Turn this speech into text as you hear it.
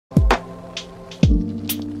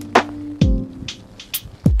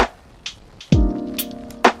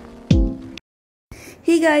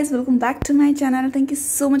guys, welcome back to my channel. Thank you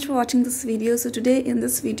so much for watching this video. So today in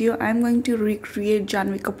this video I'm going to recreate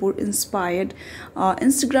Janhavi Kapoor inspired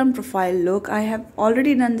Instagram profile look. I have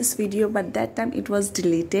already done this video, but that time it was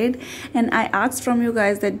deleted, and I asked from you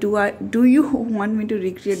guys that do you want me to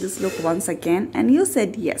recreate this look once again, and you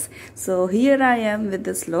said yes. So here I am with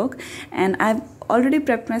this look, and I've already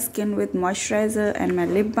prepped my skin with moisturizer and my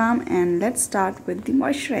lip balm, and let's start with the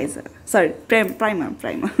moisturizer. Sorry,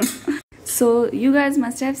 primer. So you guys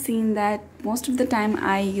must have seen that most of the time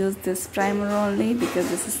I use this primer only because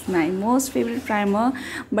this is my most favorite primer,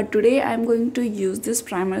 but today I'm going to use this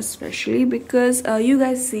primer especially because you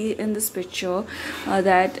guys see in this picture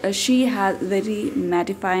that she has very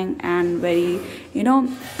mattifying and very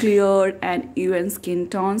clear and even skin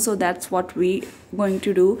tone. So that's what we going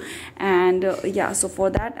to do, and yeah, so for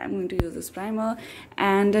that I'm going to use this primer,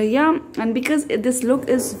 and and because this look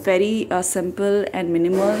is very simple and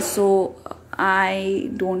minimal, so I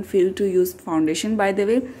don't feel to use foundation, by the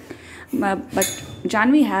way, but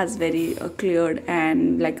Janhavi has very cleared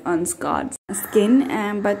and like unscarred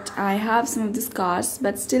skin, but I have some of the scars,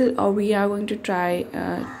 but still we are going to try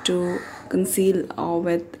to conceal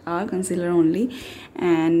with our concealer only.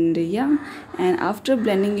 And yeah, and after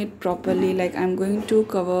blending it properly, like I'm going to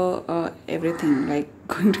cover everything, like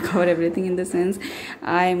cover everything in the sense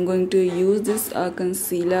I am going to use this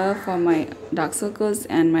concealer for my dark circles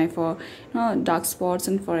and my for dark spots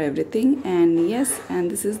and for everything. And yes, and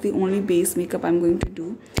this is the only base makeup I'm going to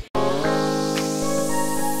do.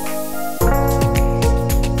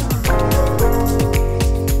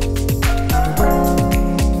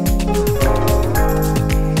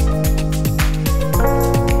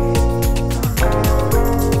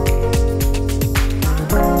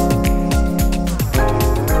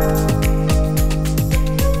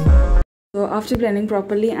 So after blending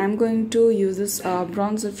properly, I'm going to use this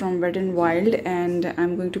bronzer from Wet n Wild, and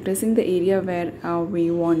I'm going to placing the area where we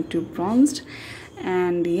want to bronzed,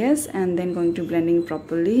 and yes, and then going to blending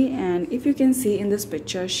properly. And if you can see in this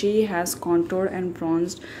picture, she has contoured and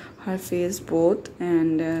bronzed her face both,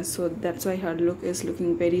 and so that's why her look is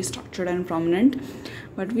looking very structured and prominent.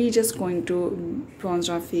 But we just going to bronze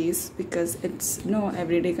our face because it's no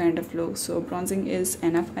everyday kind of look, so bronzing is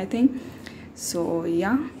enough, I think. So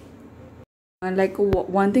yeah. Like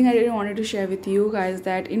one thing I really wanted to share with you guys,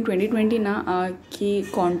 that in 2020 ki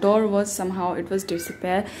contour was somehow it was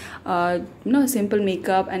disappear. Simple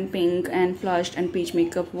makeup and pink and flushed and peach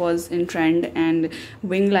makeup was in trend, and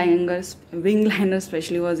wing liner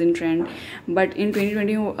especially was in trend. But in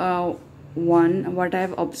 2021 what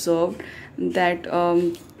I've observed that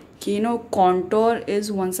contour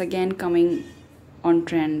is once again coming on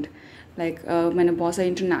trend. Like मैंने बहुत सारे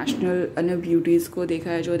international beauties को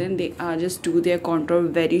देखा है जो then they just do their contour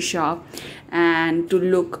very sharp and to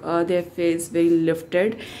look their face very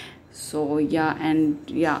lifted. So yeah, and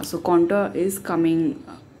yeah, so contour is coming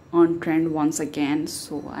on trend once again.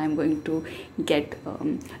 So I'm going to get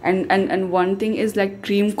and one thing is like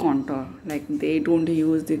cream contour, like they don't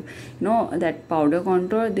use the that powder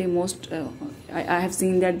contour. They most I have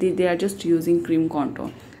seen that they are just using cream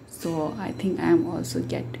contour. So I think I am also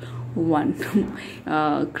get one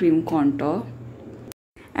cream contour.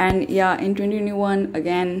 And yeah, in 2021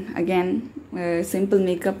 again simple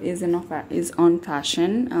makeup is on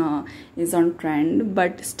fashion, is on trend,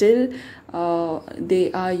 but still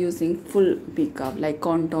they are using full makeup like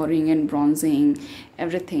contouring and bronzing,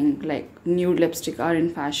 everything. Like nude lipstick are in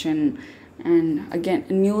fashion, and again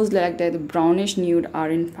nudes like that, the brownish nude are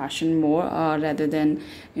in fashion more rather than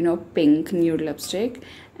pink nude lipstick.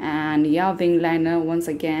 And yeah, wing liner once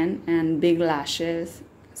again, and big lashes.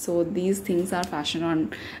 So these things are fashion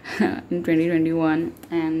on in 2021.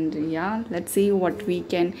 And yeah, let's see what we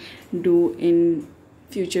can do in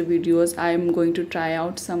future videos. I'm going to try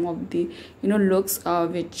out some of the looks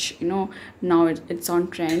which now it's on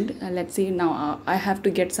trend. Let's see. Now I have to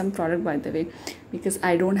get some product, by the way, because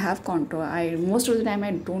I don't have contour. Most of the time I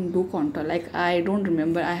don't do contour. Like I don't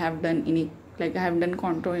remember I have done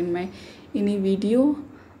contour in my any video.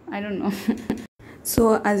 I don't know.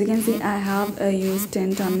 So as you can see, I have used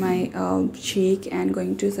tint on my cheek and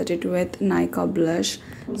going to set it with Nika blush.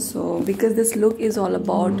 So because this look is all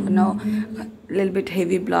about a little bit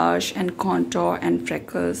heavy blush and contour and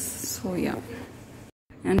freckles. So yeah.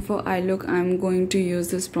 And for eye look, I'm going to use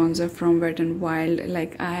this bronzer from Wet n Wild.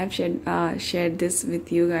 Like I have shared this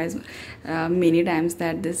with you guys many times,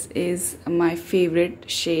 that this is my favorite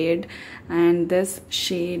shade, and this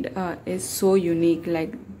shade is so unique.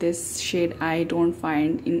 Like this shade I don't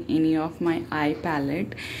find in any of my eye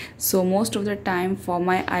palette. So most of the time for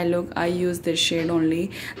my eye look, I use this shade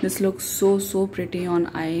only. This looks so pretty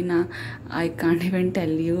on eye na, I can't even tell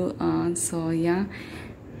you. So yeah,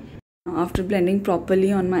 after blending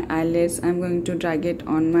properly on my eyelids, I'm going to drag it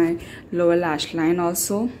on my lower lash line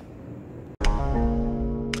also.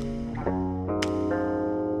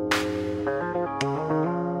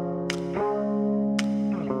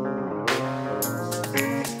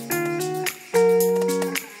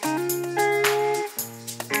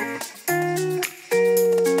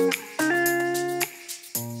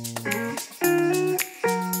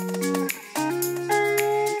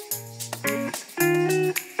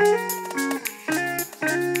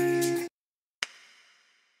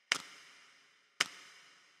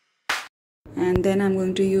 And then I'm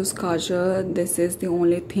going to use kajal. This is the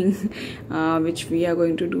only thing which we are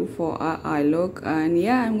going to do for our eye look. And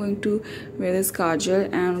yeah, I'm going to wear this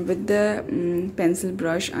kajal, and with the pencil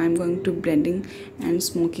brush I'm going to blending and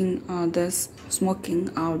smoking out this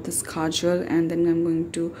kajal. And then I'm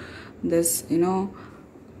going to this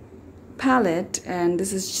palette, and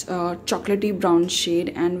this is chocolatey brown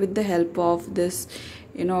shade, and with the help of this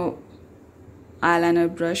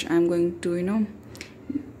eyeliner brush, I'm going to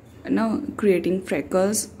now creating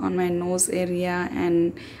freckles on my nose area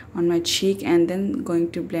and on my cheek, and then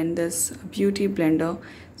going to blend this beauty blender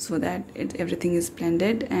so that everything is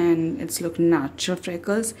blended and it's look natural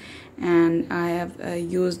freckles. And I have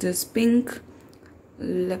used this pink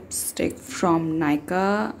lipstick from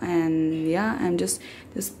Nika, and yeah, I'm just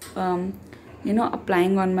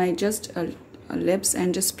applying on my lips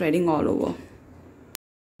and just spreading all over.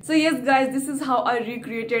 So yes guys, this is how I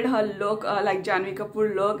recreated her look, like Janhavi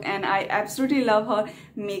Kapoor look, and I absolutely love her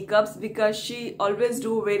makeups because she always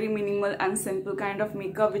do very minimal and simple kind of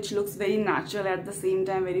makeup which looks very natural, at the same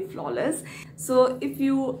time very flawless. So if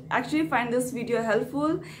you actually find this video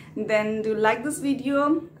helpful, then do like this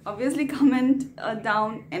video, obviously comment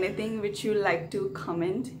down anything which you like to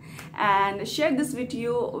comment, and share this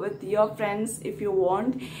video with your friends if you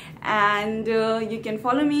want. And you can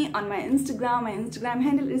follow me on my Instagram. My Instagram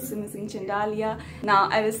handle is simmisinghchandalia. Now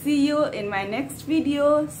I will see you in my next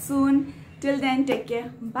video soon. Till then, take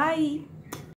care. Bye.